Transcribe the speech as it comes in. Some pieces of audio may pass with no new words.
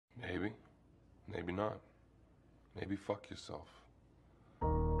Maybe not. Maybe fuck yourself.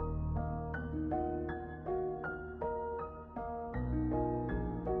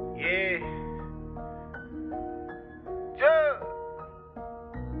 Yeah. Jugg.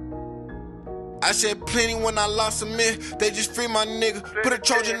 I shed plenty when I lost a man. They just free my nigga. Put a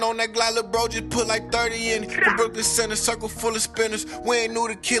Trojan on that glide, little bro, just put like 30 in it. From Brooklyn Center, circle full of spinners. We ain't new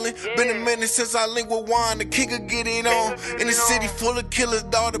to killing. Been a minute since I linked with Juan, the king could get it on. In the city full of killers,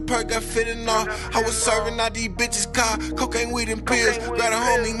 dog, the perk got fitting on. I was serving out these bitches' car, cocaine, weed, and pills. Got a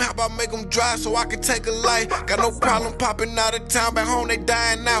homie, how about make them drive so I can take a life? Got no problem popping out of town, back home they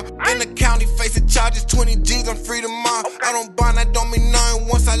dying now. In the county, facing charges, 20 G's, I'm free tomorrow. I don't bond, that don't mean nothing.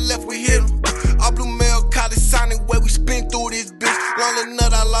 Once I left, we hit 'em. All blue mail, college Sonic, way we spin through this bitch. Lonely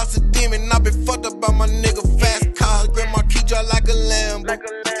nut, I lost a demon. I been fucked up by my nigga. Fast cars, grandma key drive like a Lambo.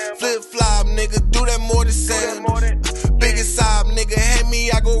 Flip flop, nigga, do that more than Sam. Biggest sob, nigga, hate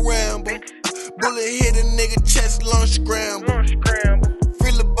me, I go ramble. Bullet hit a nigga chest, lunch scramble.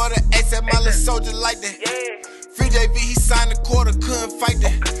 Free lil' butter, ASAP, my little soldier like that. Free JV, he signed a quarter, couldn't fight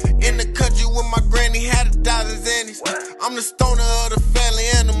that. In the country with my granny, had $1,000 and he's. I'm the stoner of the family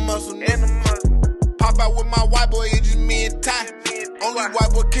and the muscle, nigga. Pop out with my white boy, it's just me and Ty. Only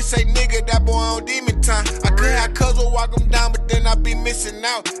white boy can say nigga, that boy on demon time. I could have cousin walk him down, but then I be missing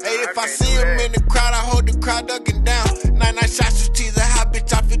out. Hey, if I see him in the crowd, I hold the crowd ducking down. 99 shots, you tease a hot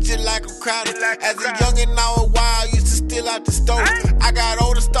bitch, I fit just like a crowder. As a youngin', I was wild, used to steal out the store. I got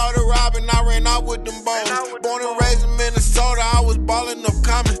older, started robbing, I ran out with them boys. Born and raised in Minnesota, I was ballin' up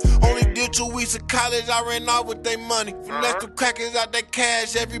common. Only did 2 weeks of college, I ran off with they money. Finesse them crackers out that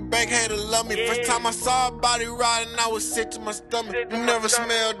cash, every bank had to love me. First time I saw a body riding, I was sick to my stomach. You never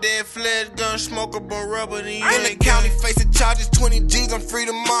smell dead flesh, gun smoke or rubber. Then in the county, facing charges, 20 G's, I'm free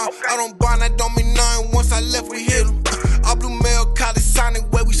tomorrow. I don't bond, that don't mean nothing. Once I left, we hit 'em. All blue mail, college Sonic,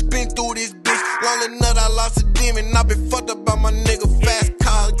 way we spin through this bitch. Lonely nut, I lost a demon. I been